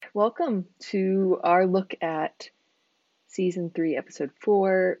Welcome to our look at season 3, episode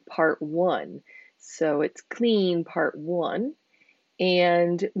 4, part 1. So it's Clean, part 1.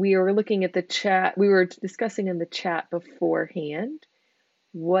 And we were looking at the chat. We were discussing in the chat beforehand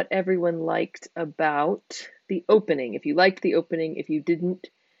what everyone liked about the opening. If you liked the opening, if you didn't.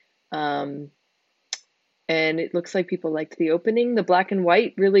 And it looks like people liked the opening. The black and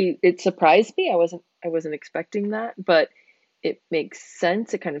white really, it surprised me. I wasn't expecting that, but it makes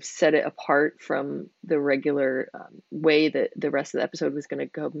sense. It kind of set it apart from the regular way that the rest of the episode was going to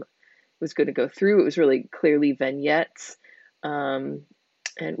go through. It was really clearly vignettes, and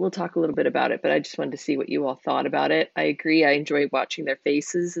we'll talk a little bit about it. But I just wanted to see what you all thought about it. I agree. I enjoyed watching their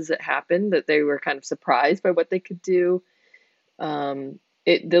faces as it happened. That they were kind of surprised by what they could do. The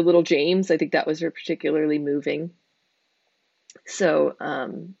little James, I think that was particularly moving. So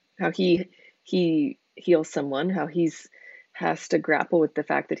how he heals someone, how he's has to grapple with the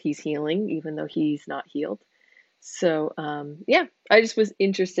fact that he's healing even though he's not healed. So yeah, I just was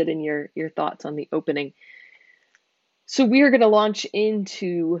interested in your thoughts on the opening. So we are going to launch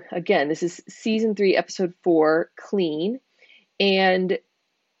into, again, this is season 3, episode 4, Clean, and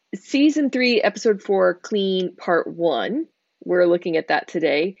season 3, episode 4, Clean, part 1. We're looking at that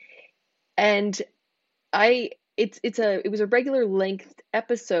today, and it was a regular length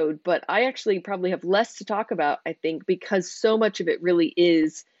episode, but I actually probably have less to talk about, I think, because so much of it really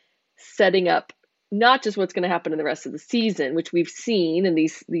is setting up not just what's going to happen in the rest of the season, which we've seen in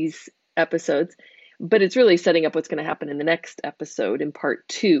these episodes, but it's really setting up what's going to happen in the next episode in part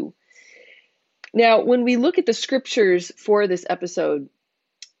 2. Now, when we look at the scriptures for this episode,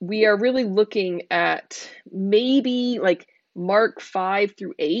 we are really looking at maybe like Mark 5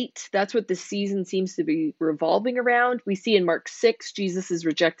 through 8. That's what the season seems to be revolving around. We see in Mark 6, Jesus is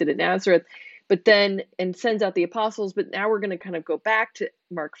rejected at Nazareth, but then and sends out the apostles. But now we're going to kind of go back to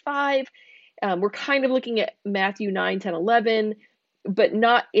Mark 5. We're kind of looking at Matthew 9, 10, 11, but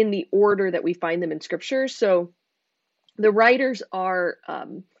not in the order that we find them in scripture. So the writers are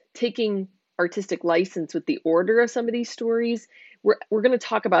taking artistic license with the order of some of these stories. We're going to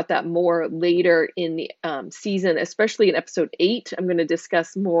talk about that more later in the season, especially in episode 8. I'm going to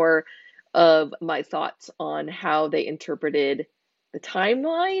discuss more of my thoughts on how they interpreted the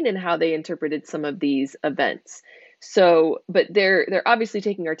timeline and how they interpreted some of these events. So, but they're obviously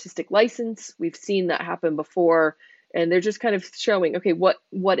taking artistic license. We've seen that happen before, and they're just kind of showing, okay, what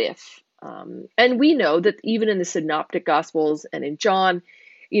if? And we know that even in the Synoptic Gospels and in John,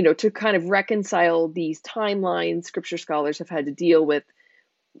 to kind of reconcile these timelines, scripture scholars have had to deal with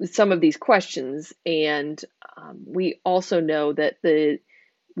some of these questions. And we also know that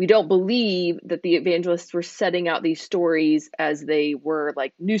we don't believe that the evangelists were setting out these stories as they were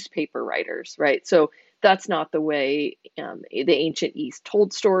like newspaper writers, right? So that's not the way the ancient East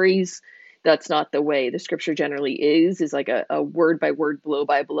told stories. That's not the way the scripture generally is like a word by word, blow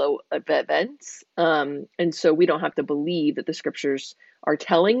by blow of events. And so we don't have to believe that the scriptures are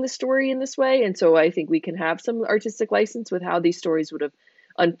telling the story in this way. And so I think we can have some artistic license with how these stories would have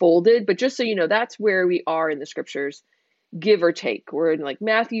unfolded. But just so you know, that's where we are in the scriptures, give or take. We're in like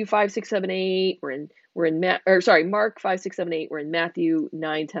Matthew 5, 6, 7, 8. Mark 5, 6, 7, 8. We're in Matthew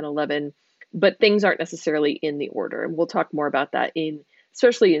 9, 10, 11. But things aren't necessarily in the order. And we'll talk more about that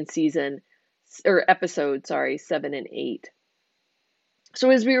especially in episode 7 and 8. So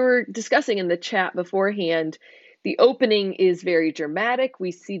as we were discussing in the chat beforehand, the opening is very dramatic.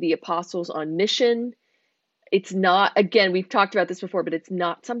 We see the apostles on mission. It's not, again, we've talked about this before, but it's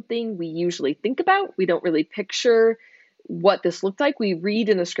not something we usually think about. We don't really picture what this looked like. We read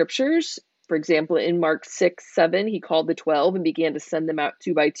in the scriptures, for example, in Mark 6, 7, he called the 12 and began to send them out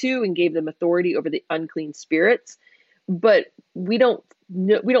 2 by 2 and gave them authority over the unclean spirits. But we don't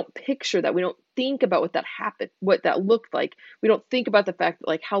picture that. We don't think about what that happened, what that looked like. We don't think about the fact that,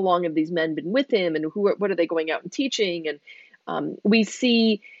 like, how long have these men been with him, and what are they going out and teaching? And we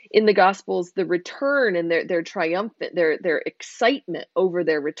see in the Gospels the return and their triumphant, their excitement over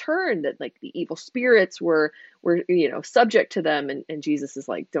their return, that like the evil spirits were subject to them, and Jesus is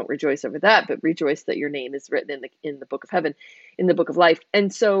like, don't rejoice over that, but rejoice that your name is written in the book of heaven, in the book of life.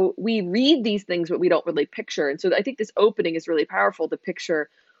 And so we read these things, but we don't really picture. And so I think this opening is really powerful to picture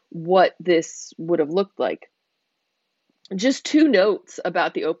what this would have looked like. Just 2 notes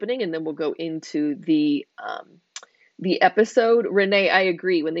about the opening, and then we'll go into the episode. Renee, I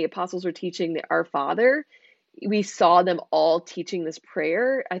agree. When the apostles were teaching Our Father, we saw them all teaching this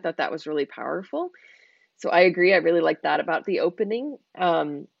prayer. I thought that was really powerful. So I agree. I really like that about the opening.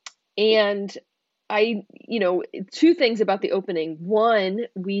 And 2 things about the opening. One,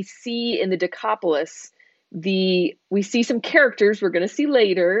 we see in the Decapolis We see some characters we're going to see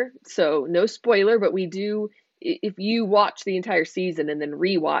later, so no spoiler, but we do, if you watch the entire season and then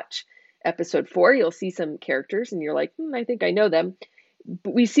rewatch episode 4, you'll see some characters and you're like, I think I know them.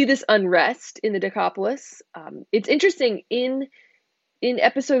 But we see this unrest in the Decapolis. It's interesting, in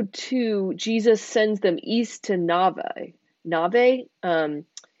episode 2, Jesus sends them east to Nave,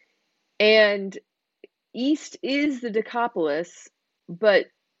 and east is the Decapolis, but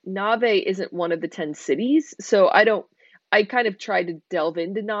Nave isn't one of the 10 cities. So I kind of tried to delve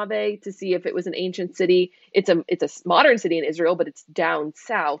into Nave to see if it was an ancient city. It's a modern city in Israel, but it's down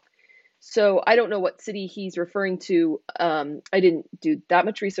south. So I don't know what city he's referring to. I didn't do that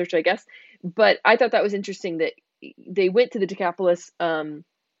much research, I guess, but I thought that was interesting that they went to the Decapolis,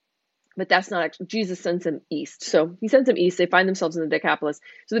 but that's not actually, Jesus sends them east. So he sends them east. They find themselves in the Decapolis.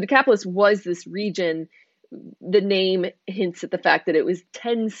 So the Decapolis was this region. The name hints at the fact that it was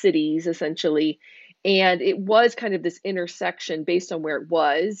 10 cities essentially. And it was kind of this intersection based on where it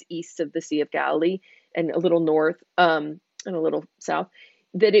was, east of the Sea of Galilee and a little north, and a little south,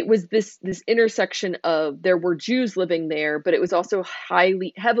 that it was this intersection of, there were Jews living there, but it was also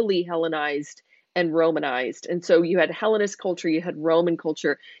heavily Hellenized and Romanized. And so you had Hellenist culture, you had Roman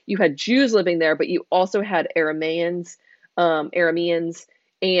culture, you had Jews living there, but you also had Arameans,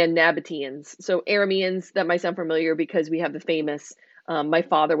 and Nabateans. So Arameans, that might sound familiar because we have the famous, my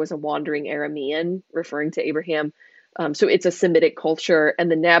father was a wandering Aramean, referring to Abraham. So it's a Semitic culture,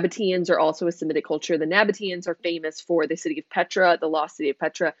 and the Nabateans are also a Semitic culture. The Nabateans are famous for the city of Petra, the lost city of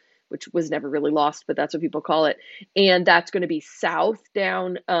Petra, which was never really lost, but that's what people call it. And that's going to be south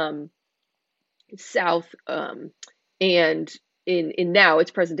down, and in now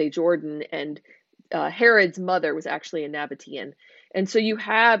it's present day Jordan, and Herod's mother was actually a Nabatean. And so you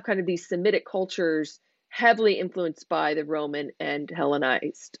have kind of these Semitic cultures heavily influenced by the Roman and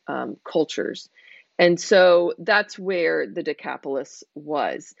Hellenized cultures. And so that's where the Decapolis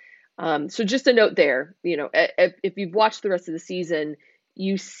was. So just a note there, if you've watched the rest of the season,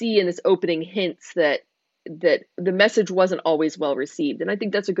 you see in this opening hints that the message wasn't always well received. And I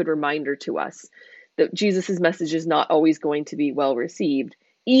think that's a good reminder to us that Jesus's message is not always going to be well received,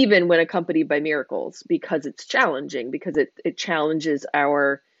 even when accompanied by miracles, because it's challenging, because it challenges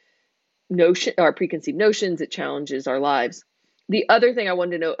our preconceived notions, it challenges our lives. The other thing I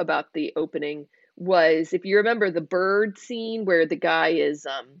wanted to note about the opening was, if you remember the bird scene where the guy is,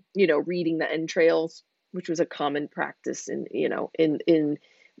 reading the entrails, which was a common practice in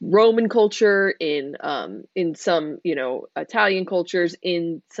Roman culture, in some, Italian cultures,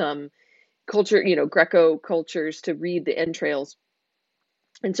 in some culture, Greco cultures, to read the entrails.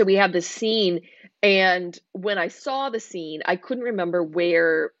 And so we have this scene, and when I saw the scene, I couldn't remember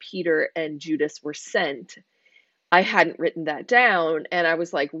where Peter and Judas were sent. I hadn't written that down, and I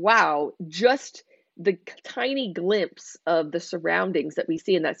was like, wow, just the tiny glimpse of the surroundings that we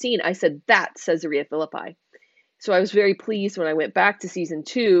see in that scene, I said, that's Caesarea Philippi. So I was very pleased when I went back to season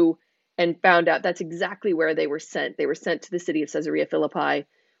 2 and found out that's exactly where they were sent. They were sent to the city of Caesarea Philippi,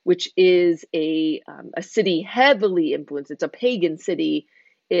 which is a city heavily influenced. It's a pagan city.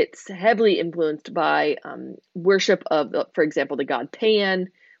 It's heavily influenced by worship of, for example, the god Pan,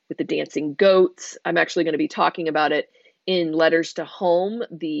 with the dancing goats. I'm actually going to be talking about it in Letters to Home,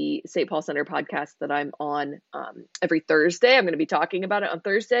 the St. Paul Center podcast that I'm on every Thursday. I'm going to be talking about it on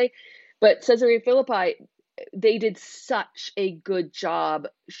Thursday. But Caesarea Philippi, they did such a good job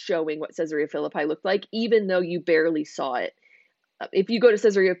showing what Caesarea Philippi looked like, even though you barely saw it. If you go to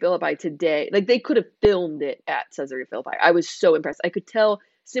Caesarea Philippi today, like, they could have filmed it at Caesarea Philippi. I was so impressed. I could tell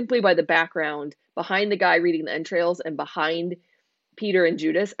simply by the background behind the guy reading the entrails and behind Peter and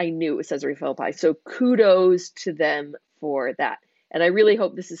Judas, I knew it was Caesarea Philippi. So kudos to them for that. And I really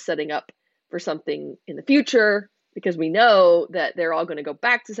hope this is setting up for something in the future, because we know that they're all going to go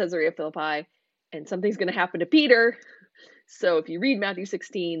back to Caesarea Philippi and something's going to happen to Peter. So if you read Matthew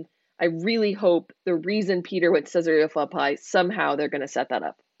 16, I really hope the reason Peter went to Caesarea Philippi, somehow they're going to set that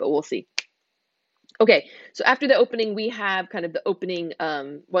up, but we'll see. Okay, so after the opening, we have kind of the opening,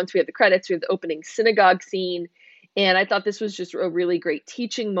 once we have the credits, we have the opening synagogue scene. And I thought this was just a really great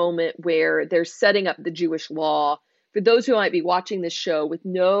teaching moment where they're setting up the Jewish law. For those who might be watching this show with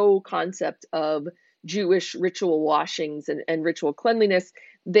no concept of Jewish ritual washings and ritual cleanliness,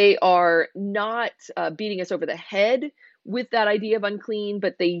 they are not beating us over the head with that idea of unclean,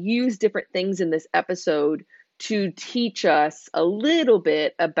 but they use different things in this episode to teach us a little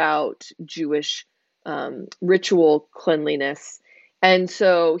bit about Jewish ritual cleanliness. And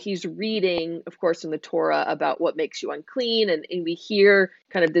so he's reading, of course, in the Torah about what makes you unclean. And we hear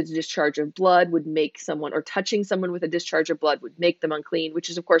kind of the discharge of blood would make someone, or touching someone with a discharge of blood would make them unclean, which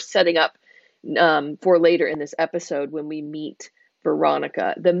is, of course, setting up for later in this episode when we meet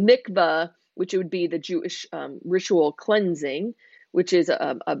Veronica. The mikvah, which would be the Jewish ritual cleansing, which is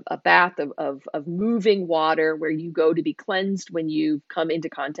a bath of moving water where you go to be cleansed when you come into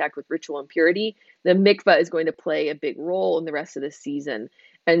contact with ritual impurity. The mikvah is going to play a big role in the rest of the season.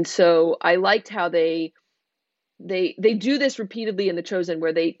 And so I liked how they do this repeatedly in The Chosen,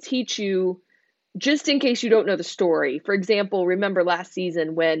 where they teach you just in case you don't know the story. For example, remember last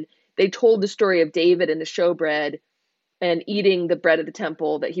season when they told the story of David and the showbread and eating the bread of the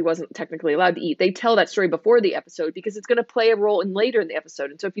temple that he wasn't technically allowed to eat. They tell that story before the episode because it's going to play a role in later in the episode.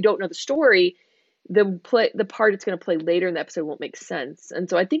 And so if you don't know the story, the part it's going to play later in the episode won't make sense. And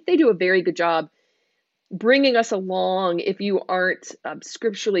so I think they do a very good job bringing us along if you aren't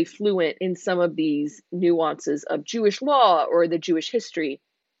scripturally fluent in some of these nuances of Jewish law or the Jewish history.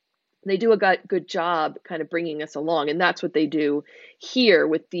 They do a good job kind of bringing us along, and that's what they do here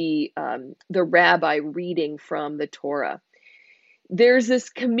with the rabbi reading from the Torah. There's this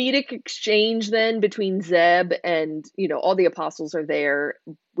comedic exchange then between Zeb and, all the apostles are there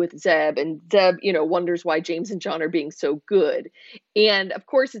with Zeb, and Zeb, wonders why James and John are being so good. And of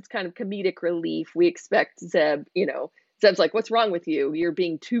course, it's kind of comedic relief. We expect Zeb, Zeb's like, what's wrong with you? You're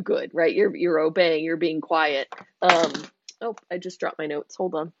being too good, right? You're obeying, you're being quiet. Oh, I just dropped my notes.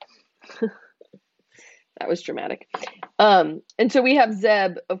 Hold on. That was dramatic. And so we have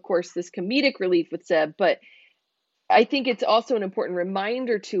Zeb, of course, this comedic relief with Zeb, but I think it's also an important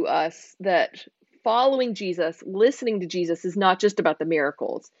reminder to us that following Jesus, listening to Jesus is not just about the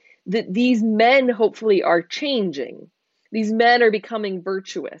miracles, that these men hopefully are changing. These men are becoming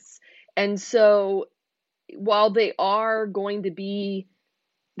virtuous. And so while they are going to be,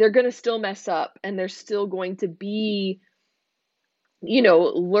 they're going to still mess up and they're still going to be,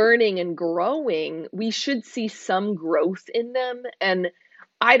 learning and growing, we should see some growth in them. And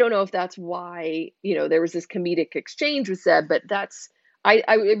I don't know if that's why, there was this comedic exchange with Zeb, but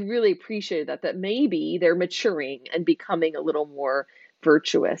I really appreciated that maybe they're maturing and becoming a little more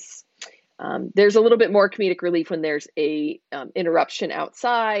virtuous. There's a little bit more comedic relief when there's a interruption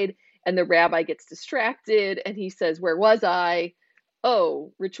outside and the rabbi gets distracted and he says, "Where was I?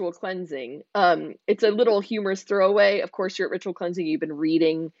 Oh, ritual cleansing." It's a little humorous throwaway. Of course, you're at ritual cleansing. You've been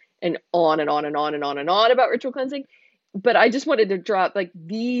reading and on and on and on and on and on about ritual cleansing. But I just wanted to drop,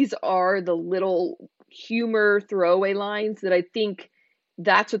 these are the little humor throwaway lines that I think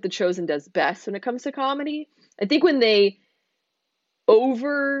that's what The Chosen does best when it comes to comedy. I think when they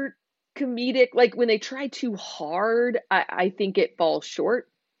over comedic, when they try too hard, I think it falls short.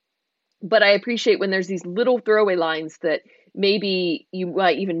 But I appreciate when there's these little throwaway lines that maybe you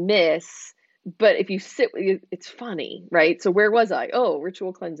might even miss, but if you sit with it, it's funny, right? So where was I? Oh,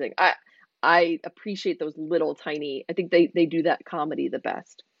 ritual cleansing. I appreciate those little tiny, I think they do that comedy the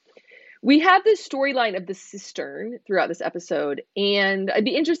best. We have this storyline of the cistern throughout this episode, and I'd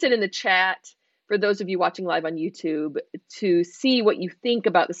be interested in the chat for those of you watching live on YouTube to see what you think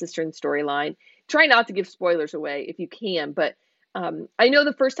about the cistern storyline. Try not to give spoilers away if you can, but I know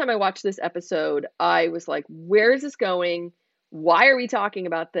the first time I watched this episode, I was like, where is this going? Why are we talking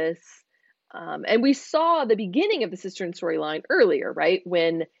about this? And we saw the beginning of the cistern storyline earlier, right?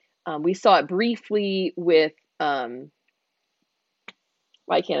 When we saw it briefly with, why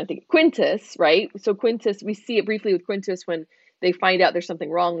can't I think? Quintus, right? So Quintus, we see it briefly with Quintus when they find out there's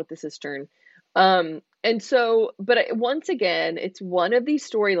something wrong with the cistern. And so, but once again, it's one of these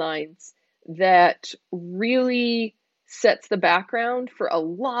storylines that really sets the background for a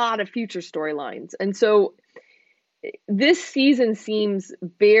lot of future storylines. And so this season seems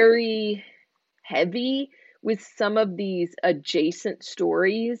very heavy with some of these adjacent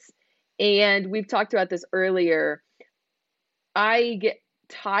stories. And we've talked about this earlier. I get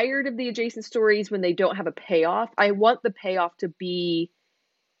tired of the adjacent stories when they don't have a payoff. I want the payoff to be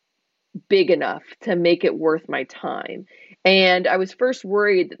big enough to make it worth my time. And I was first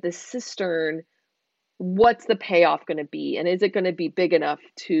worried that the cistern, what's the payoff going to be? And is it going to be big enough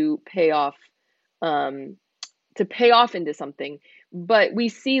to pay off into something? But we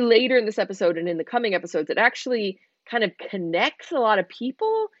see later in this episode and in the coming episodes, it actually kind of connects a lot of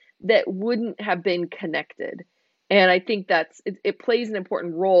people that wouldn't have been connected. And I think it plays an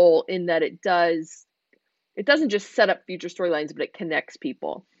important role in that it doesn't just set up future storylines, but it connects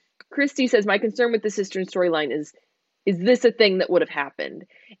people. Christy says, my concern with the cistern storyline is this a thing that would have happened?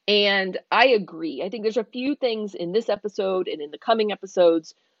 And I agree. I think there's a few things in this episode and in the coming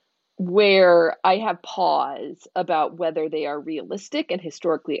episodes where I have pause about whether they are realistic and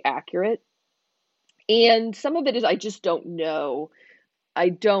historically accurate. And some of it is I just don't know.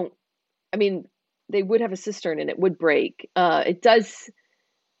 I mean, they would have a cistern and it would break. It does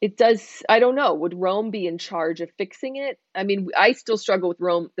it does, I don't know, would Rome be in charge of fixing it? I mean, I still struggle with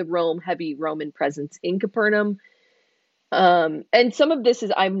the heavy Roman presence in Capernaum. And some of this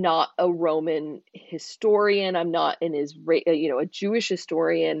is, I'm not a Roman historian. I'm not an Israel, a Jewish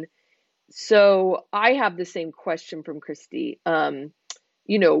historian. So I have the same question from Christy.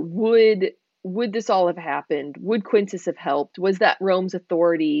 You know, would this all have happened? Would Quintus have helped? Was that Rome's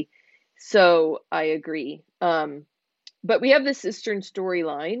authority? So I agree. But we have this Cistern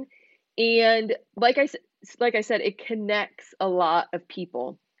storyline, and like I said, it connects a lot of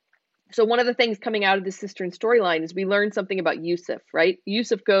people. So one of the things coming out of the Cistern storyline is we learn something about Yusuf, right?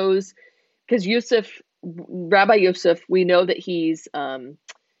 Yusuf goes because Rabbi Yusuf, we know that he's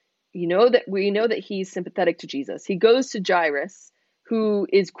sympathetic to Jesus. He goes to Jairus, who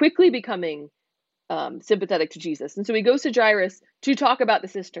is quickly becoming sympathetic to Jesus. And so he goes to Jairus to talk about the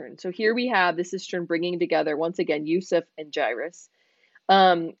cistern. So here we have the cistern bringing together, once again, Yusuf and Jairus.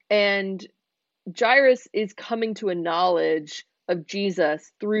 And Jairus is coming to a knowledge of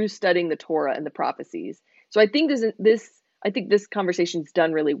Jesus through studying the Torah and the prophecies. So I think this conversation is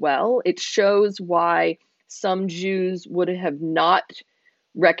done really well. It shows why some Jews would have not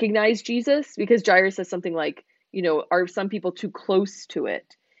recognized Jesus, because Jairus says something like, are some people too close to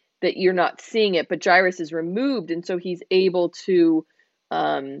it that you're not seeing it? But Jairus is removed, and so he's able to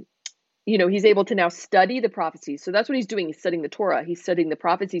he's able to now study the prophecies. So that's what he's doing. He's studying the Torah, he's studying the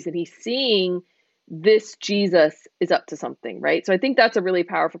prophecies, and he's seeing this Jesus is up to something, right? So I think that's a really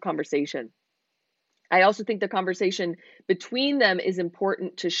powerful conversation. I also think the conversation between them is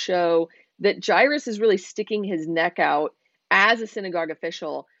important to show that Jairus is really sticking his neck out as a synagogue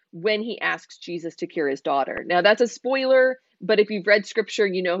official when he asks Jesus to cure his daughter. Now, that's a spoiler, but if you've read scripture,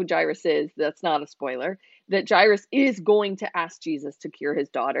 you know who Jairus is. That's not a spoiler. That Jairus is going to ask Jesus to cure his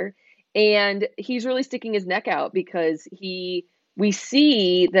daughter. And he's really sticking his neck out because we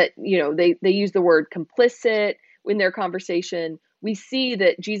see that, they use the word complicit in their conversation. We see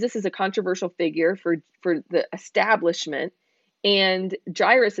that Jesus is a controversial figure for the establishment, and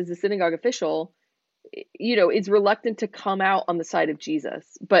Jairus, as a synagogue official, is reluctant to come out on the side of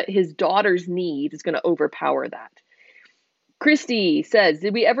Jesus, but his daughter's need is going to overpower that. Christy says,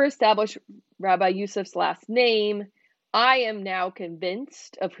 did we ever establish Rabbi Yusuf's last name? I am now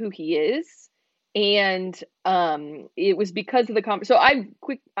convinced of who he is. And it was because of the so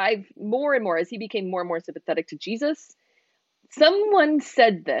I've more and more, as he became more and more sympathetic to Jesus. Someone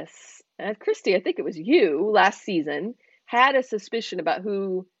said this, Christy, I think it was you last season, had a suspicion about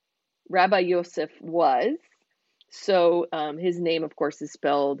who Rabbi Yosef was. So his name, of course, is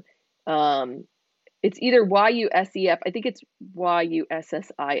spelled, it's either Yusef, I think it's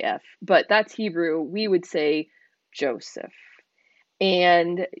Yussif, but that's Hebrew. We would say Joseph.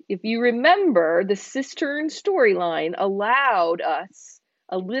 And if you remember, the cistern storyline allowed us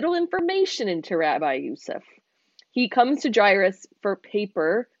a little information into Rabbi Yusuf. He comes to Jairus for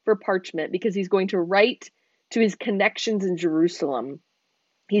paper, for parchment, because he's going to write to his connections in Jerusalem.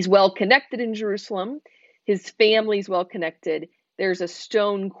 He's well connected in Jerusalem. His family's well connected. There's a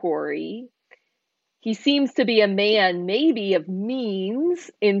stone quarry. He seems to be a man maybe of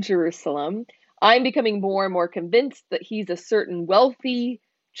means in Jerusalem. I'm becoming more and more convinced that he's a certain wealthy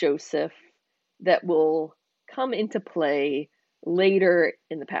Joseph that will come into play later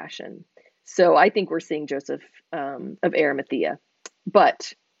in the Passion. So I think we're seeing Joseph of Arimathea.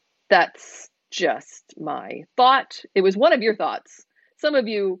 But that's just my thought. It was one of your thoughts. Some of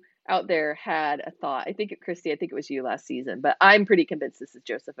you out there had a thought. Christy, I think it was you last season, but I'm pretty convinced this is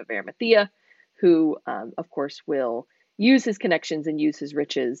Joseph of Arimathea, who, of course, will use his connections and use his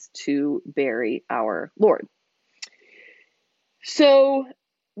riches to bury our Lord. So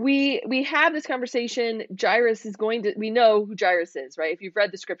we have this conversation. Jairus is we know who Jairus is, right? If you've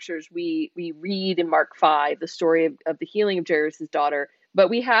read the scriptures, we read in Mark 5 the story of the healing of Jairus' daughter. But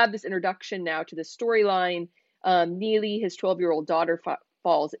we have this introduction now to this storyline. Neely, his 12-year-old daughter,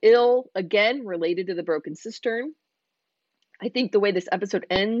 falls ill, again, related to the broken cistern. I think the way this episode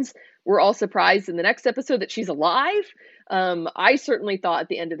ends, we're all surprised in the next episode that she's alive. I certainly thought at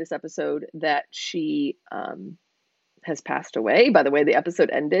the end of this episode that she has passed away by the way the episode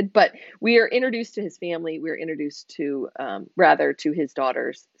ended. But we are introduced to his family. We are introduced to his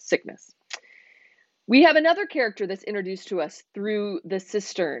daughter's sickness. We have another character that's introduced to us through the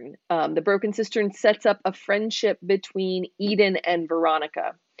cistern. The broken cistern sets up a friendship between Eden and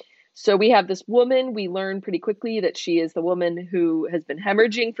Veronica. So we have this woman. We learn pretty quickly that she is the woman who has been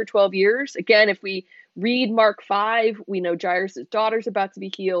hemorrhaging for 12 years. Again, if we read Mark 5, we know Jairus' daughter's about to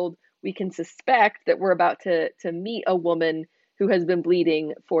be healed. We can suspect that we're about to meet a woman who has been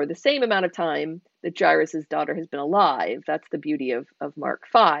bleeding for the same amount of time that Jairus' daughter has been alive. That's the beauty of Mark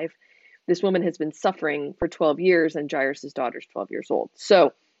 5. This woman has been suffering for 12 years, and Jairus' daughter is 12 years old.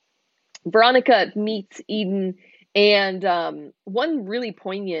 So Veronica meets Eden, and one really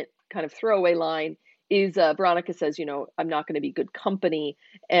poignant kind of throwaway line is Veronica says, I'm not going to be good company.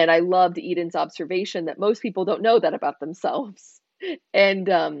 And I loved Eden's observation that most people don't know that about themselves. And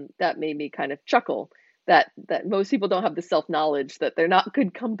that made me kind of chuckle that most people don't have the self-knowledge that they're not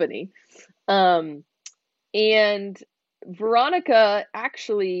good company. And Veronica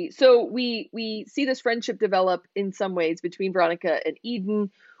actually, so we see this friendship develop in some ways between Veronica and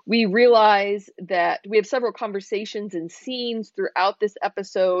Eden. We realize that we have several conversations and scenes throughout this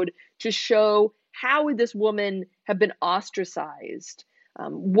episode to show how would this woman have been ostracized.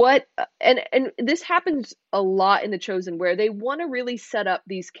 And this happens a lot in The Chosen, where they want to really set up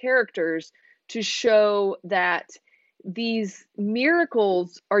these characters to show that these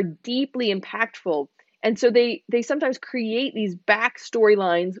miracles are deeply impactful. And so they sometimes create these back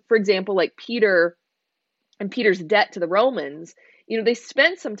storylines, for example, like Peter and Peter's debt to the Romans. They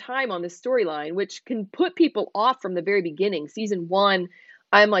spent some time on this storyline, which can put people off from the very beginning. Season 1,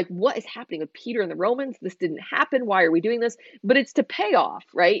 I'm like, what is happening with Peter and the Romans? This didn't happen. Why are we doing this? But it's to pay off,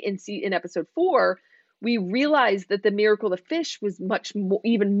 right? In episode 4, we realized that the miracle of the fish was much more,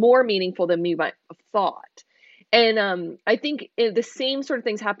 even more meaningful than we might have thought. And I think the same sort of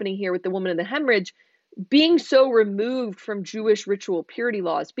things happening here with the woman in the hemorrhage. Being so removed from Jewish ritual purity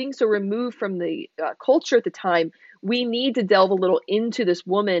laws, being so removed from the culture at the time, we need to delve a little into this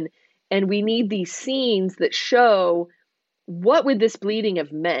woman, and we need these scenes that show what would this bleeding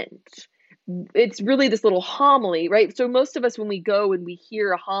have meant. It's really this little homily, right? So most of us, when we go and we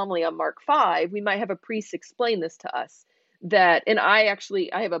hear a homily on Mark 5, we might have a priest explain this to us. And I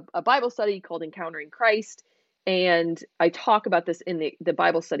have a Bible study called Encountering Christ. And I talk about this in the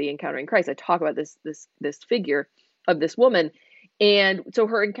Bible study, Encountering Christ. I talk about this figure of this woman. And so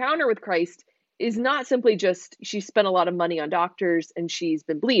her encounter with Christ is not simply just she spent a lot of money on doctors and she's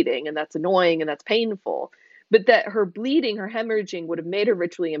been bleeding, and that's annoying and that's painful, but that her bleeding, her hemorrhaging would have made her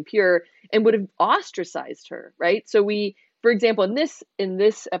ritually impure and would have ostracized her, right? So for example, in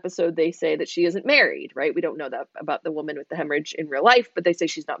this episode, they say that she isn't married, right? We don't know that about the woman with the hemorrhage in real life, but they say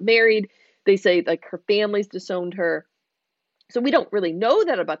she's not married. They say like her family's disowned her. So we don't really know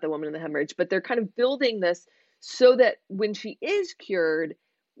that about the woman in the hemorrhage, but they're kind of building this so that when she is cured,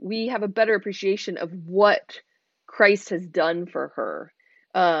 we have a better appreciation of what Christ has done for her.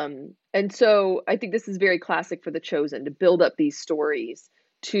 And so I think this is very classic for The Chosen, to build up these stories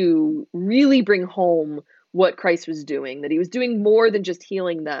to really bring home what Christ was doing, that he was doing more than just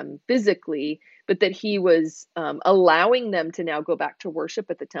healing them physically, but that he was allowing them to now go back to worship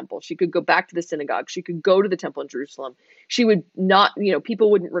at the temple. She could go back to the synagogue. She could go to the temple in Jerusalem. She would not,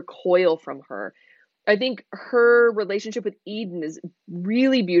 people wouldn't recoil from her. I think her relationship with Eden is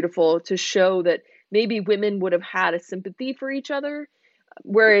really beautiful to show that maybe women would have had a sympathy for each other,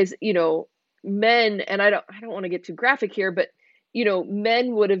 whereas, men, and I don't want to get too graphic here, but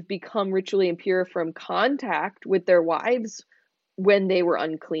men would have become ritually impure from contact with their wives when they were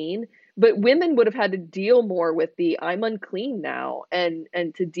unclean, but women would have had to deal more with the I'm unclean now, and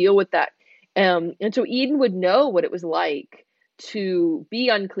to deal with that. And so Eden would know what it was like to be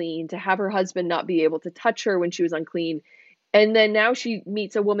unclean, to have her husband not be able to touch her when she was unclean. And then now she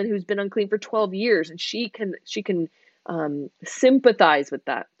meets a woman who's been unclean for 12 years, and she can sympathize with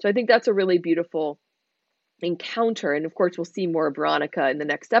that. So I think that's a really beautiful encounter. And of course, we'll see more of Veronica in the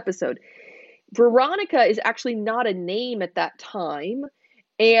next episode. Veronica is actually not a name at that time.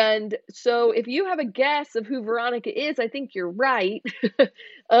 And so if you have a guess of who Veronica is, I think you're right.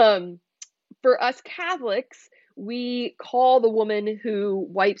 For us Catholics, we call the woman who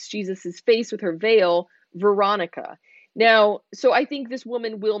wipes Jesus's face with her veil Veronica. Now, so I think this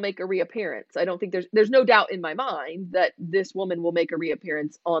woman will make a reappearance. I don't think there's no doubt in my mind that this woman will make a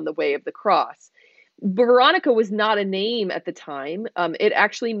reappearance on the way of the cross. But Veronica was not a name at the time. It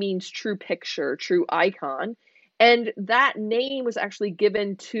actually means true picture, true icon. And that name was actually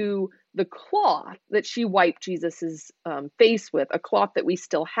given to the cloth that she wiped Jesus's face with, a cloth that we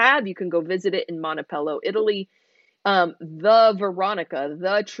still have. You can go visit it in Montepello, Italy. The Veronica,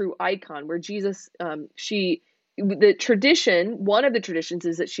 the true icon, where Jesus, the tradition, one of the traditions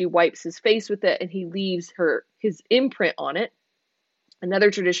is that she wipes his face with it and he leaves his imprint on it.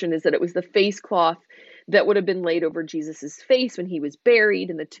 Another tradition is that it was the face cloth that would have been laid over Jesus's face when he was buried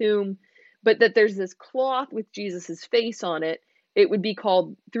in the tomb, but that there's this cloth with Jesus's face on it. It would be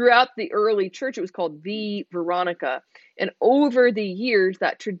called, throughout the early church, it was called the Veronica. And over the years,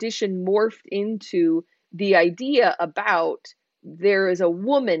 that tradition morphed into the idea about there is a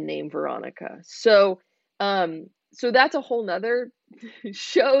woman named Veronica. So that's a whole nother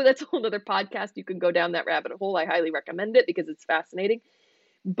show. That's a whole nother podcast. You can go down that rabbit hole. I highly recommend it because it's fascinating.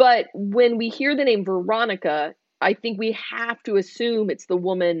 But when we hear the name Veronica, I think we have to assume it's the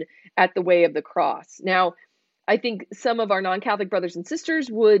woman at the way of the cross. Now, I think some of our non-Catholic brothers and sisters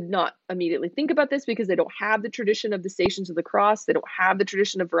would not immediately think about this because they don't have the tradition of the Stations of the Cross. They don't have the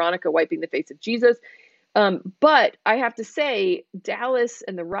tradition of Veronica wiping the face of Jesus. But I have to say, Dallas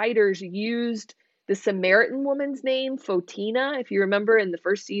and the writers used the Samaritan woman's name, Photina. If you remember in the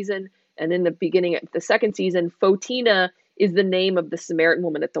first season and in the beginning of the second season, Photina is the name of the Samaritan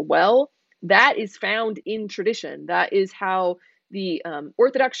woman at the well. That is found in tradition. That is how the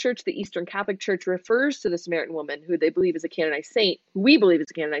Orthodox Church, the Eastern Catholic Church, refers to the Samaritan woman, who they believe is a canonized saint, who we believe is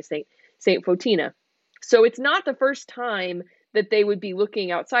a canonized saint, Saint Photina. So it's not the first time that they would be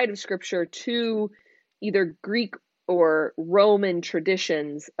looking outside of Scripture to either Greek or Roman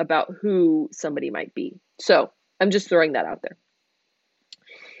traditions about who somebody might be. So I'm just throwing that out there.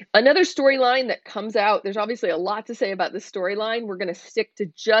 Another storyline that comes out, there's obviously a lot to say about this storyline. We're going to stick to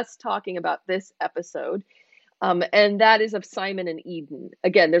just talking about this episode. And that is of Simon and Eden.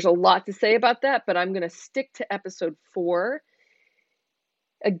 Again, there's a lot to say about that, but I'm going to stick to episode 4.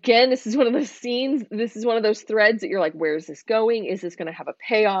 Again, this is one of those scenes, this is one of those threads that you're like, where is this going? Is this going to have a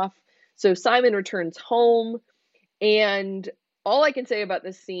payoff? So Simon returns home, and all I can say about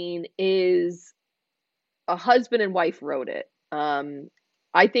this scene is a husband and wife wrote it.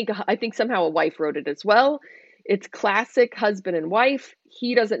 I think somehow a wife wrote it as well. It's classic husband and wife.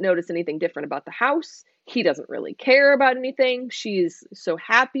 He doesn't notice anything different about the house. He doesn't really care about anything. She's so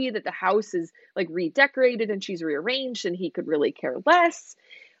happy that the house is like redecorated and she's rearranged, and he could really care less.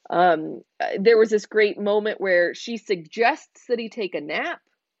 There was this great moment where she suggests that he take a nap,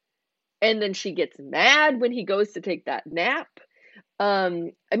 and then she gets mad when he goes to take that nap.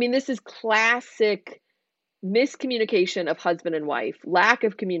 I mean, this is classic miscommunication of husband and wife, lack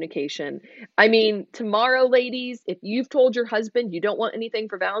of communication. I mean, tomorrow, ladies, if you've told your husband you don't want anything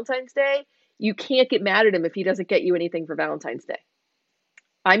for Valentine's Day, you can't get mad at him if he doesn't get you anything for Valentine's Day.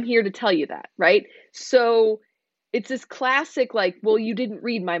 I'm here to tell you that, right? So it's this classic, like, well, you didn't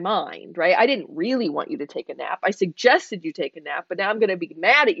read my mind, right? I didn't really want you to take a nap. I suggested you take a nap, but now I'm going to be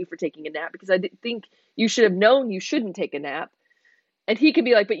mad at you for taking a nap because I didn't think you should have known you shouldn't take a nap. And he could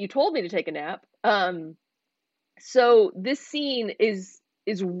be like, but you told me to take a nap. So this scene is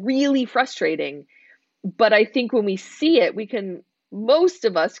really frustrating, but I think when we see it, most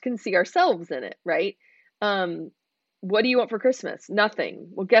of us can see ourselves in it, right? What do you want for Christmas? Nothing.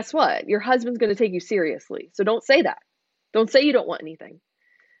 Well, guess what? Your husband's going to take you seriously. So don't say that. Don't say you don't want anything.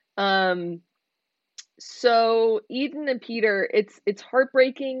 So Eden and Peter, it's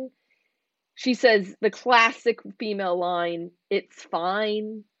heartbreaking. She says the classic female line, "It's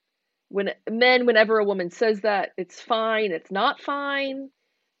fine." Whenever a woman says that, it's fine, it's not fine.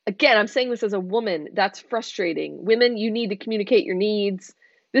 Again, I'm saying this as a woman, that's frustrating. Women, you need to communicate your needs.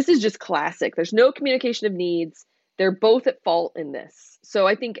 This is just classic. There's no communication of needs. They're both at fault in this. So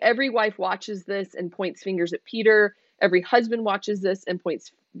I think every wife watches this and points fingers at Peter. Every husband watches this and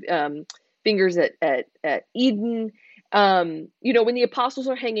points fingers at Eden. When the apostles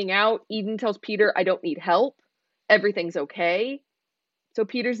are hanging out, Eden tells Peter, I don't need help. Everything's okay. So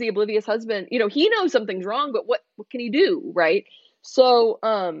Peter's the oblivious husband. He knows something's wrong, but what can he do, right? So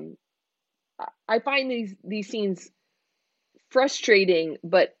I find these scenes frustrating,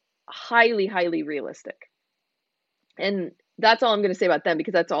 but highly, highly realistic. And that's all I'm going to say about them,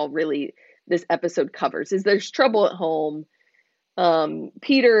 because that's all really this episode covers, is there's trouble at home.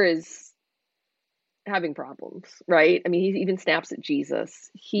 Peter is having problems, right? I mean, he even snaps at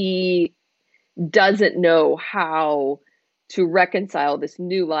Jesus. He doesn't know how to reconcile this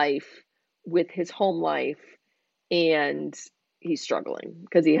new life with his home life, and he's struggling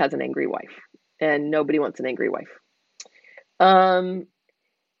because he has an angry wife, and nobody wants an angry wife.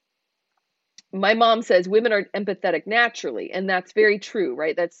 My mom says women are empathetic naturally, and that's very true,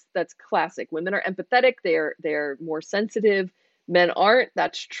 right? That's classic. Women are empathetic. They're more sensitive. Men aren't.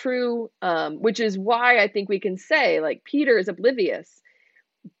 That's true. Which is why I think we can say, like, Peter is oblivious,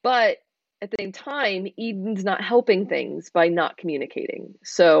 but at the same time, Eden's not helping things by not communicating.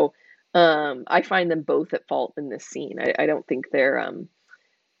 So I find them both at fault in this scene. I don't think they're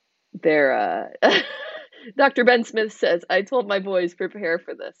Dr. Ben Smith says, I told my boys, prepare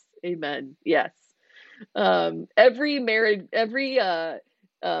for this. Amen. Yes. Every marriage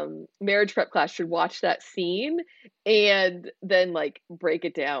prep class should watch that scene and then like break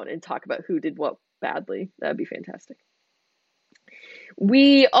it down and talk about who did what badly. That'd be fantastic.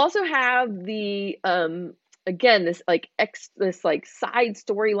 We also have the again, this like side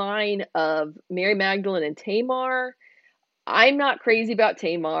storyline of Mary Magdalene and Tamar. I'm not crazy about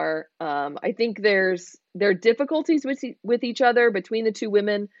Tamar. I think their difficulties with each other between the two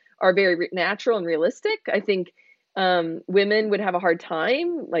women are very natural and realistic. I think women would have a hard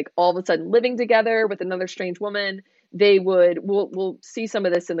time, like all of a sudden living together with another strange woman. They would. We'll see some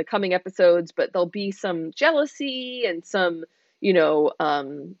of this in the coming episodes, but there'll be some jealousy and some,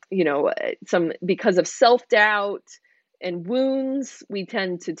 some because of self doubt and wounds. We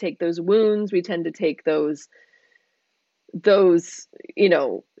tend to take those wounds. We tend to take those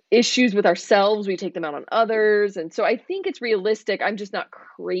issues with ourselves, we take them out on others. And so I think it's realistic. I'm just not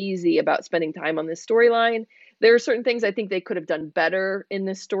crazy about spending time on this storyline. There are certain things I think they could have done better in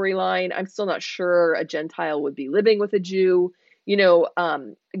this storyline. I'm still not sure a Gentile would be living with a Jew.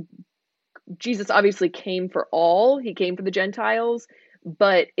 Jesus obviously came for all. He came for the Gentiles,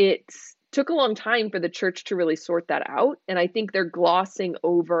 but it took a long time for the church to really sort that out. And I think they're glossing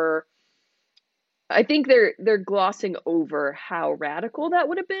over how radical that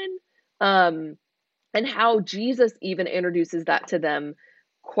would have been, and how Jesus even introduces that to them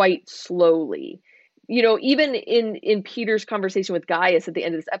quite slowly. Even in Peter's conversation with Gaius at the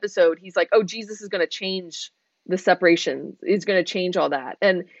end of this episode, he's like, "Oh, Jesus is going to change the separation. He's going to change all that."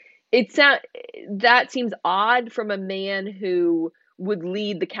 And that seems odd from a man who would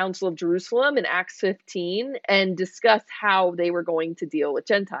lead the Council of Jerusalem in Acts 15 and discuss how they were going to deal with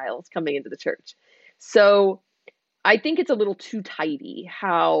Gentiles coming into the church. So I think it's a little too tidy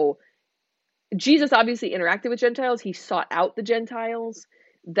how Jesus obviously interacted with Gentiles. He sought out the Gentiles.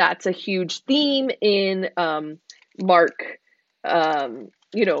 That's a huge theme in Mark,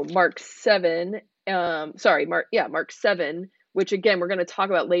 Mark 7. Mark 7, which again, we're going to talk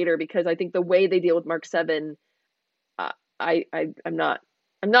about later because I think the way they deal with Mark 7, I'm not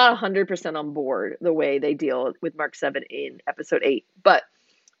 100% on board the way they deal with Mark 7 in episode 8. But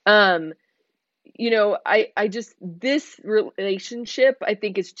I just, this relationship, I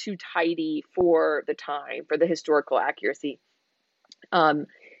think, is too tidy for the time, for the historical accuracy.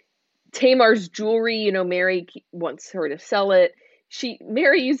 Tamar's jewelry, Mary wants her to sell it.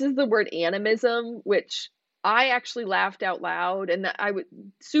 Mary uses the word animism, which I actually laughed out loud, and that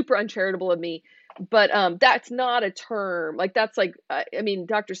super uncharitable of me, but that's not a term. Like, that's like,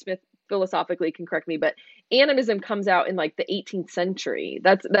 Dr. Smith philosophically can correct me, but animism comes out in like the 18th century.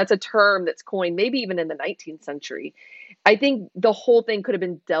 That's a term that's coined maybe even in the 19th century. I think the whole thing could have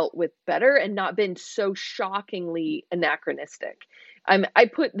been dealt with better and not been so shockingly anachronistic. I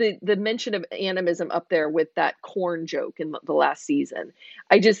put the mention of animism up there with that corn joke in the last season.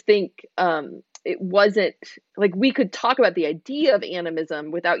 I just think it wasn't like we could talk about the idea of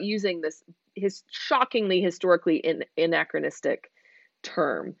animism without using this shockingly historically anachronistic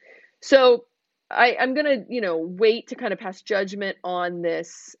term. So I'm gonna wait to kind of pass judgment on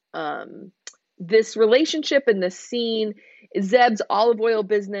this this relationship and this scene. Zeb's olive oil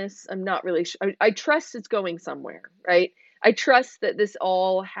business, I'm not really sure. I trust it's going somewhere, right? I trust that this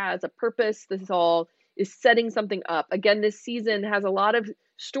all has a purpose. This all is setting something up. Again, this season has a lot of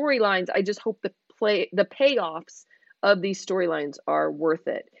storylines. I just hope the payoffs of these storylines are worth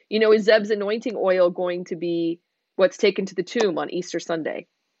it. Is Zeb's anointing oil going to be what's taken to the tomb on Easter Sunday?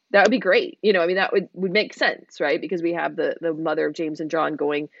 That would be great. That would make sense, right? Because we have the mother of James and John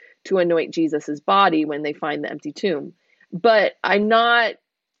going to anoint Jesus's body when they find the empty tomb. But I'm not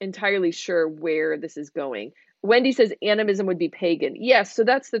entirely sure where this is going. Wendy says animism would be pagan. Yes, so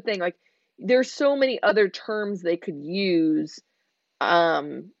that's the thing. Like, there's so many other terms they could use.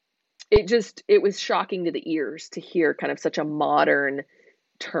 It was shocking to the ears to hear kind of such a modern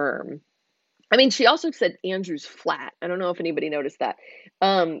term. She also said Andrew's flat. I don't know if anybody noticed that.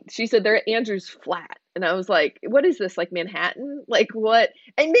 She said they're at Andrew's flat. And I was like, what is this, like Manhattan? Like, what?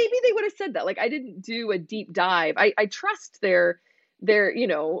 And maybe they would have said that. Like, I didn't do a deep dive. I trust they've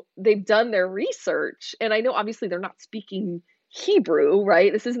done their research. And I know obviously they're not speaking Hebrew,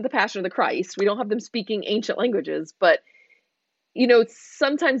 right? This isn't the Passion of the Christ. We don't have them speaking ancient languages. But,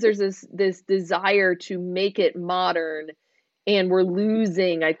 sometimes there's this desire to make it modern, and we're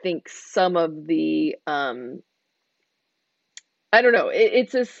losing, I think, some of the I don't know.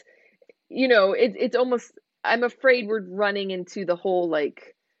 It's this, it's almost, I'm afraid we're running into the whole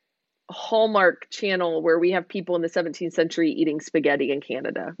like Hallmark Channel where we have people in the 17th century eating spaghetti in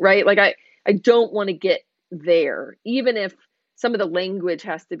Canada, right? Like, I don't want to get there, even if some of the language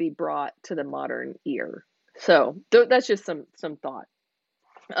has to be brought to the modern ear. So that's just some thought.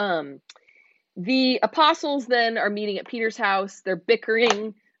 The apostles then are meeting at Peter's house. They're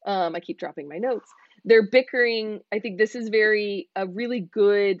bickering. I keep dropping my notes. They're bickering. I think this is a really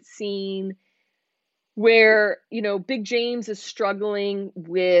good scene where, Big James is struggling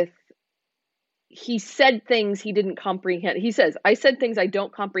with, he said things he didn't comprehend. He says, I said things I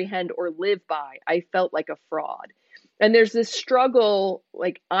don't comprehend or live by. I felt like a fraud. And there's this struggle,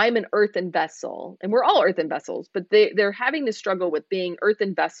 like, I'm an earthen vessel, and we're all earthen vessels, but they're having this struggle with being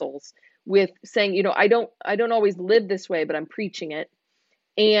earthen vessels, with saying, I don't always live this way, but I'm preaching it.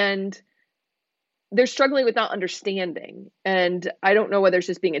 And they're struggling with not understanding. And I don't know whether it's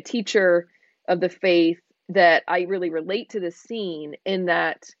just being a teacher of the faith that I really relate to this scene, in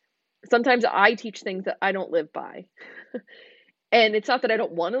that sometimes I teach things that I don't live by. And it's not that I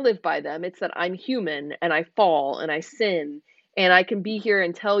don't want to live by them, it's that I'm human and I fall and I sin, and I can be here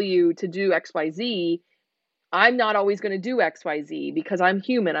and tell you to do XYZ. I'm not always going to do XYZ because I'm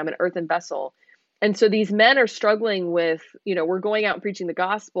human, I'm an earthen vessel. And so these men are struggling with, we're going out and preaching the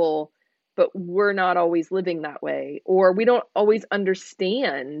gospel, but we're not always living that way, or we don't always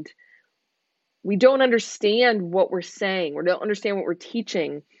understand. We don't understand what we're saying. We don't understand what we're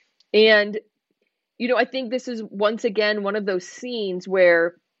teaching. And, I think this is once again one of those scenes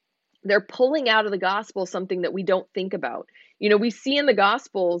where they're pulling out of the gospel something that we don't think about. We see in the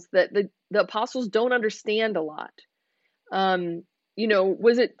gospels that the apostles don't understand a lot.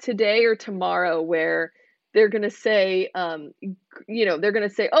 Was it today or tomorrow where they're going to say, they're going to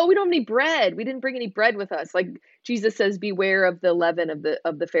say, oh, we don't have any bread. We didn't bring any bread with us. Like Jesus says, beware of the leaven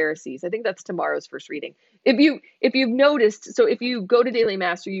of the Pharisees. I think that's tomorrow's first reading. If you've noticed, so if you go to daily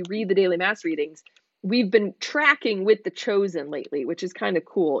mass or you read the daily mass readings, we've been tracking with the chosen lately, which is kind of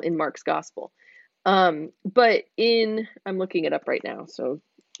cool in Mark's gospel. But I'm looking it up right now. So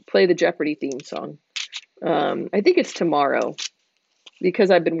play the Jeopardy theme song. I think it's tomorrow,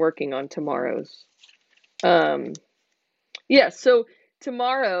 because I've been working on tomorrow's. So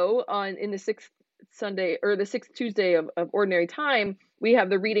tomorrow in the sixth Sunday, or the sixth Tuesday of ordinary time, we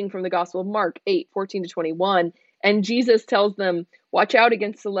have the reading from the Gospel of Mark 8:14-21. And Jesus tells them, watch out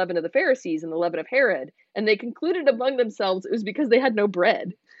against the leaven of the Pharisees and the leaven of Herod. And they concluded among themselves it was because they had no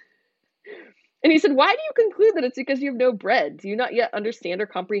bread. And he said, why do you conclude that it's because you have no bread? Do you not yet understand or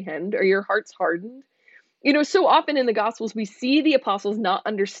comprehend? Are your hearts hardened? So often in the Gospels, we see the apostles not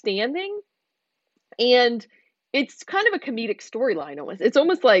understanding, and it's kind of a comedic storyline almost. It's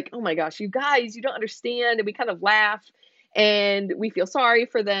almost like, oh my gosh, you guys, you don't understand, and we kind of laugh, and we feel sorry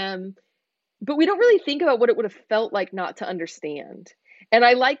for them, but we don't really think about what it would have felt like not to understand. And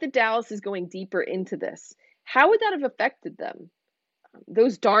I like that Dallas is going deeper into this. How would that have affected them?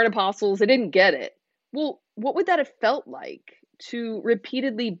 Those darn apostles, they didn't get it. Well, what would that have felt like to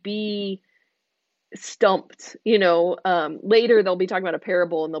repeatedly be stumped? Later they'll be talking about a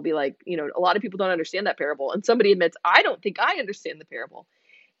parable, and they'll be like, a lot of people don't understand that parable, and somebody admits, I don't think I understand the parable.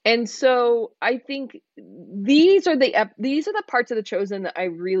 And so I think these are the parts of The Chosen that I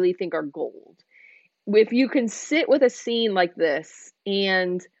really think are gold. If you can sit with a scene like this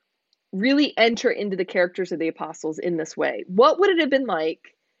and really enter into the characters of the apostles in this way, what would it have been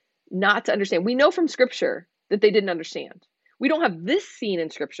like not to understand? We know from scripture that they didn't understand. We don't have this scene in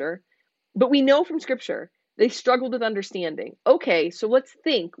scripture, but we know from scripture they struggled with understanding. Okay, so let's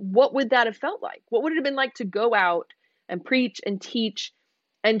think, what would that have felt like? What would it have been like to go out and preach and teach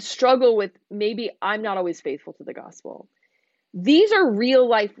and struggle with, maybe I'm not always faithful to the gospel? These are real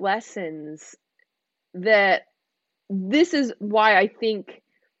life lessons that this is why I think,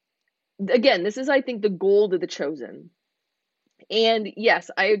 again, this is, I think, the gold of The Chosen. And yes,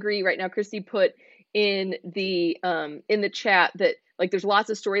 I agree. Right now, Christy put in the chat that, like, there's lots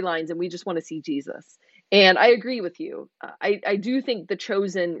of storylines and we just want to see Jesus. And I agree with you. I do think The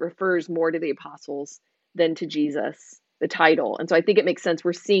Chosen refers more to the apostles than to Jesus, the title. And so I think it makes sense.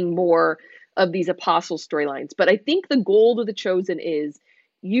 We're seeing more of these apostle storylines. But I think the goal of The Chosen is,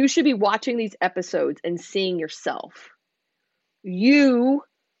 you should be watching these episodes and seeing yourself. You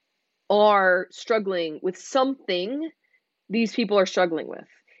are struggling with something these people are struggling with.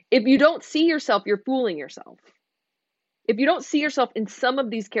 If you don't see yourself, you're fooling yourself. If you don't see yourself in some of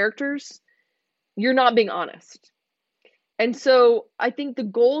these characters, you're not being honest. And so I think the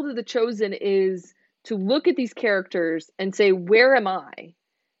goal of The Chosen is to look at these characters and say, where am I?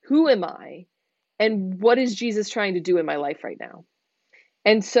 Who am I? And what is Jesus trying to do in my life right now?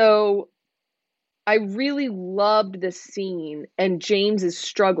 And so I really loved this scene and James's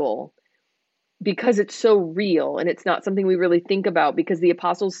struggle, because it's so real and it's not something we really think about, because the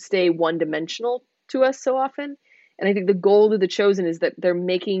apostles stay one-dimensional to us so often. And I think the goal of The Chosen is that they're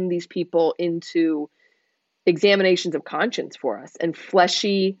making these people into examinations of conscience for us, and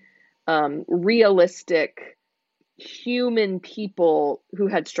fleshy, realistic, human people who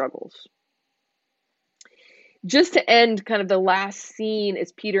had struggles. just to end, kind of the last scene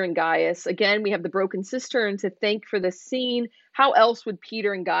is Peter and Gaius. Again, we have the broken cistern to thank for this scene. How else would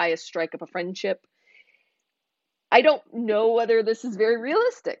Peter and Gaius strike up a friendship? I don't know whether this is very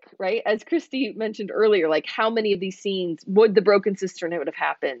realistic, right? As Christy mentioned earlier, like how many of these scenes would the broken cistern would have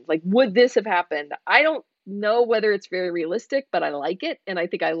happened? Like, would this have happened? I don't know whether it's very realistic, but I like it. And I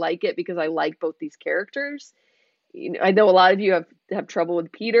think I like it because I like both these characters. I know a lot of you have trouble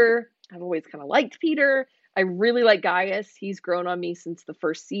with Peter. I've always kind of liked Peter. I really like Gaius. He's grown on me since the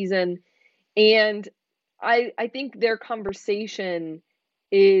first season. And I think their conversation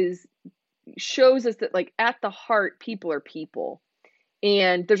is shows us that, like, at the heart, people are people.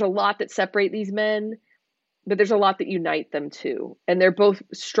 And there's a lot that separate these men, but there's a lot that unite them too. And they're both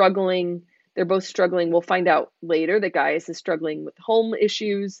struggling. They're both struggling. We'll find out later that Gaius is struggling with home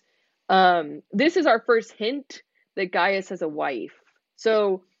issues. This is our first hint that Gaius has a wife.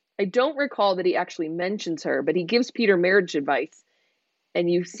 So I don't recall that he actually mentions her, but he gives Peter marriage advice. And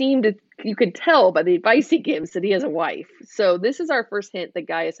you could tell by the advice he gives that he has a wife. So this is our first hint that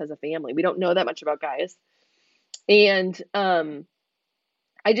Gaius has a family. We don't know that much about Gaius. And I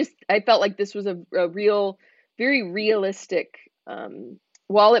felt like this was a real, very realistic,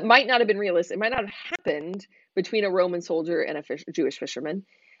 while it might not have been realistic, it might not have happened between a Roman soldier and a Jewish fisherman.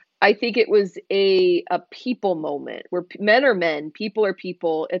 I think it was a people moment where men are men, people are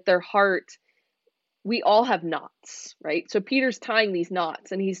people. At their heart, we all have knots, right? So Peter's tying these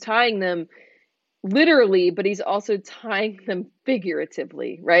knots, and he's tying them literally, but he's also tying them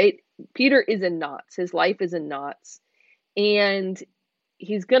figuratively, right? Peter is in knots. His life is in knots. And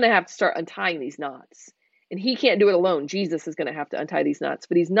he's going to have to start untying these knots. And he can't do it alone. Jesus is going to have to untie these knots,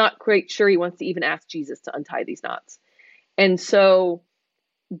 but he's not quite sure he wants to even ask Jesus to untie these knots. And so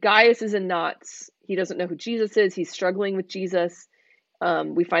Gaius is in knots. He doesn't know who Jesus is. He's struggling with Jesus.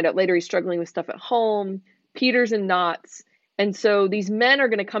 We find out later he's struggling with stuff at home. Peter's in knots. And so these men are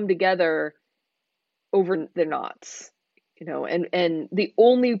going to come together over their knots, and the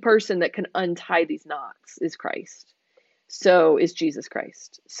only person that can untie these knots is Christ. So is Jesus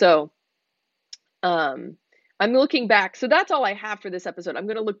Christ. So I'm looking back. So that's all I have for this episode. I'm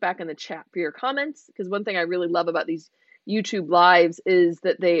going to look back in the chat for your comments, because one thing I really love about these YouTube lives is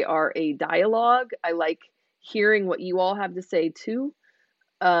that they are a dialogue. I like hearing what you all have to say too.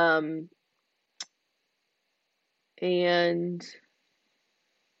 And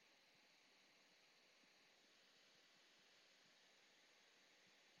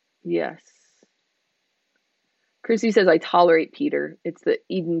yes. Chrissy says, I tolerate Peter. It's the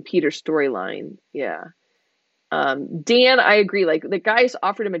Eden Peter storyline. Yeah. Dan, I agree. Like, the guys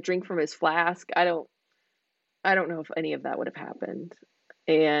offered him a drink from his flask. I don't know if any of that would have happened.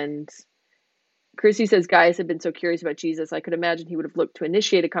 And Chrissy says, Gaius had been so curious about Jesus, I could imagine he would have looked to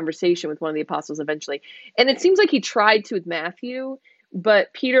initiate a conversation with one of the apostles eventually. And it seems like he tried to with Matthew,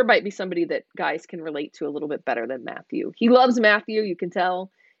 but Peter might be somebody that Gaius can relate to a little bit better than Matthew. He loves Matthew, you can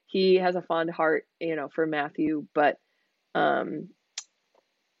tell. He has a fond heart, for Matthew, but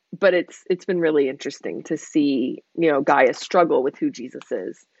it's been really interesting to see, Gaius struggle with who Jesus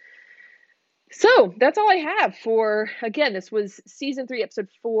is. So that's all I have for, again, this was season 3, episode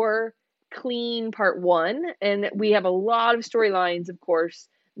 4, Clean, part 1. And we have a lot of storylines, of course,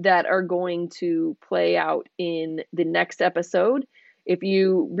 that are going to play out in the next episode. If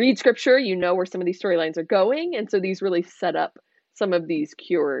you read scripture, you know where some of these storylines are going. And so these really set up some of these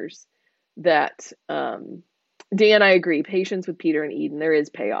cures that, Dan, I agree. Patience with Peter and Eden, there is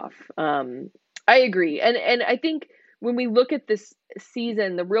payoff. I agree. And I think when we look at this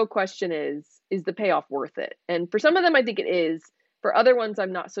season, the real question is the payoff worth it? And for some of them, I think it is. For other ones,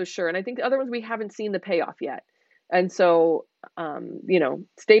 I'm not so sure. And I think the other ones, we haven't seen the payoff yet. And so,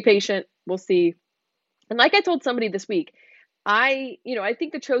 stay patient. We'll see. And like I told somebody this week, I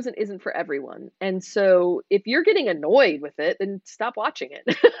think The Chosen isn't for everyone. And so if you're getting annoyed with it, then stop watching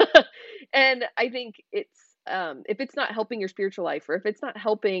it. And I think it's, if it's not helping your spiritual life, or if it's not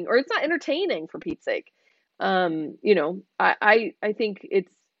helping, or it's not entertaining, for Pete's sake, I think it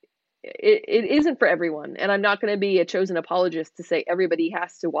isn't for everyone. And I'm not going to be a Chosen apologist to say everybody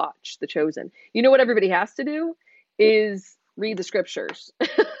has to watch The Chosen. You know what everybody has to do is read the scriptures.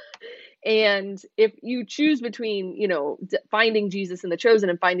 And if you choose between, finding Jesus in The Chosen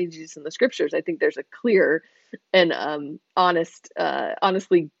and finding Jesus in the scriptures, I think there's a clear and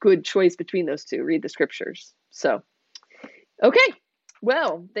honestly good choice between those two. Read the scriptures. So, okay.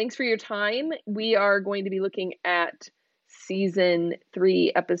 Well, thanks for your time. We are going to be looking at season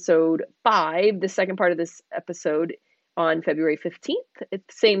 3, episode 5, the second part of this episode, on February 15th at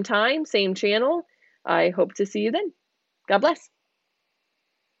the same time, same channel. I hope to see you then. God bless.